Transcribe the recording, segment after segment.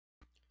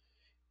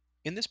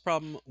In this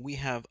problem, we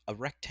have a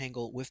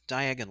rectangle with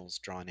diagonals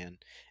drawn in.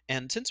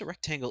 And since a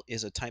rectangle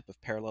is a type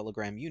of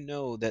parallelogram, you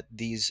know that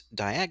these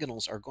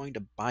diagonals are going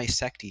to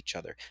bisect each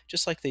other,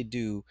 just like they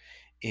do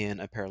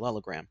in a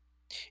parallelogram.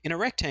 In a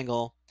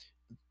rectangle,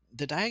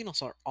 the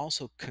diagonals are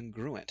also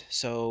congruent.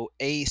 So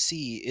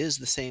AC is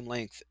the same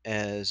length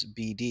as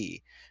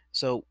BD.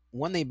 So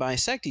when they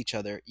bisect each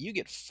other, you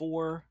get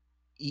four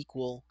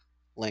equal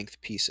length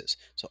pieces.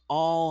 So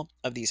all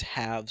of these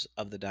halves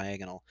of the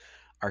diagonal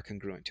are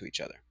congruent to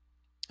each other.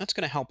 That's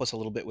going to help us a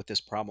little bit with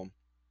this problem.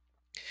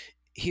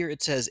 Here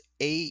it says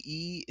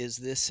AE is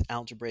this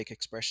algebraic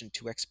expression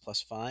 2x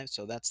plus 5.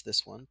 So that's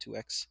this one,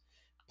 2x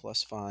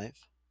plus 5.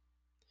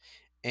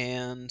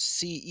 And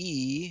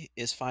CE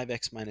is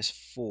 5x minus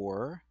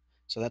 4.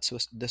 So that's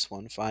this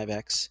one,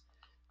 5x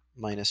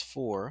minus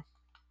 4.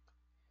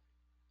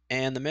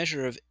 And the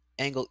measure of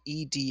angle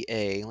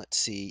EDA, let's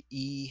see,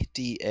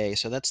 EDA,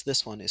 so that's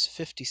this one, is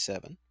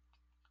 57.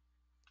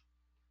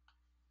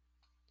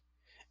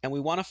 And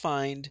we want to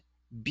find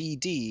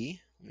BD.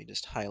 Let me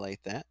just highlight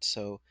that.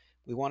 So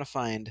we want to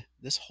find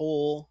this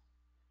whole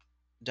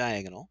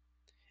diagonal,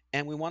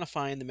 and we want to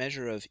find the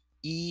measure of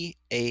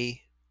EAB.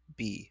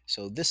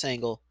 So this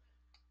angle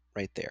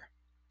right there.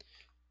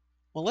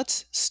 Well,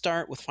 let's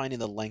start with finding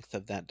the length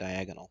of that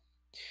diagonal.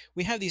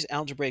 We have these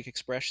algebraic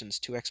expressions,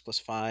 2x plus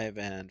 5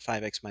 and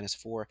 5x minus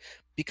 4.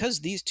 Because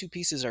these two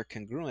pieces are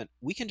congruent,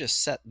 we can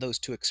just set those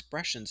two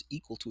expressions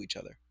equal to each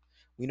other.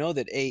 We know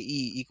that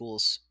AE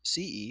equals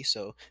CE,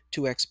 so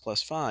 2x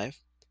plus 5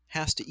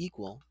 has to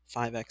equal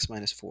 5x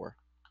minus 4.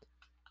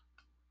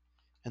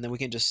 And then we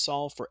can just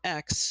solve for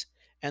x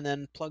and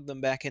then plug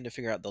them back in to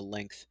figure out the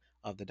length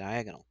of the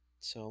diagonal.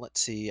 So let's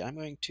see, I'm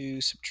going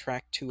to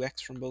subtract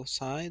 2x from both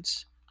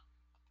sides.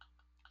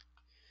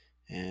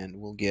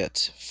 And we'll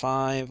get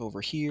 5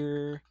 over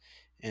here,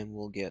 and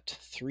we'll get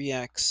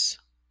 3x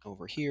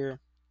over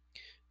here,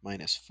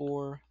 minus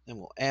 4. Then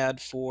we'll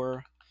add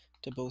 4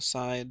 to both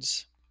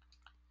sides.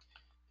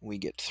 And we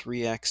get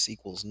 3x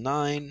equals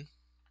 9.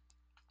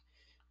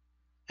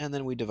 And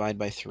then we divide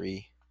by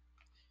 3.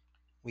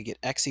 We get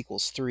x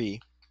equals 3.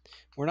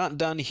 We're not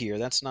done here.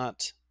 That's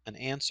not an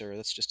answer.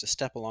 That's just a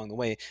step along the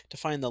way to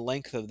find the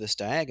length of this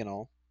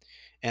diagonal.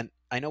 And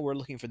I know we're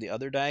looking for the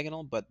other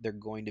diagonal, but they're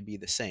going to be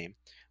the same.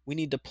 We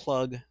need to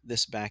plug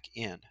this back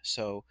in.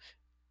 So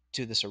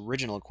to this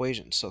original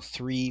equation. So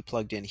 3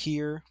 plugged in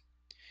here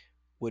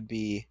would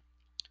be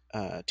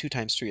 2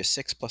 times 3 is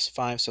 6 plus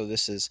 5, so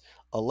this is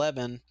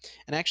 11.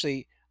 And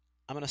actually,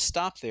 I'm going to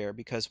stop there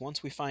because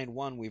once we find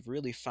one, we've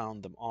really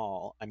found them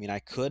all. I mean, I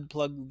could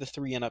plug the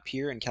 3 in up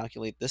here and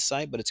calculate this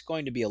side, but it's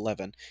going to be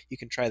 11. You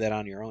can try that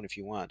on your own if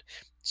you want.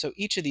 So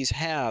each of these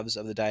halves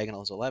of the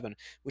diagonal is 11,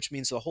 which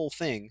means the whole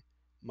thing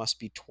must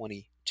be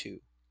 22.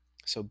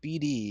 So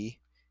BD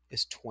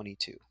is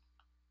 22.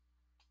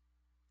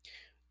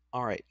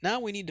 All right, now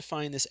we need to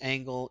find this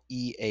angle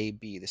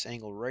EAB, this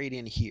angle right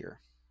in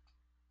here.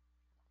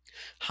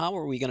 How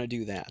are we going to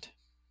do that?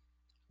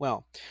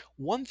 Well,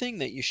 one thing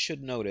that you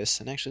should notice,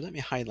 and actually let me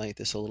highlight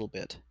this a little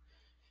bit.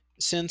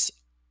 Since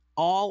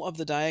all of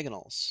the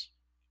diagonals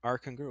are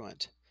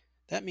congruent,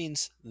 that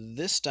means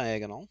this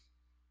diagonal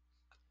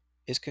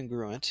is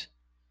congruent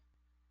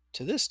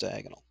to this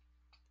diagonal.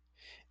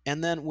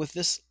 And then with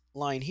this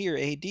line here,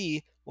 AD,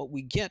 what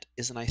we get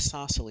is an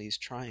isosceles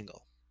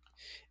triangle.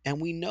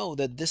 And we know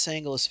that this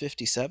angle is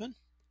 57.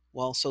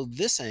 Well, so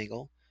this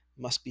angle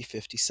must be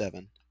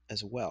 57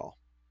 as well.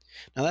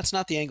 Now that's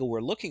not the angle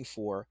we're looking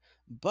for,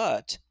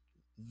 but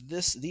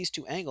these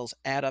two angles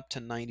add up to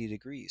 90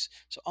 degrees.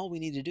 So all we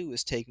need to do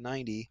is take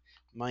 90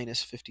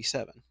 minus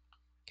 57,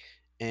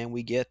 and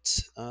we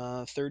get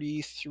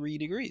 33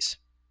 degrees.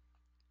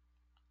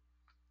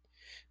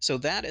 So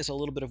that is a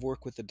little bit of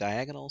work with the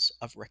diagonals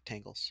of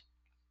rectangles.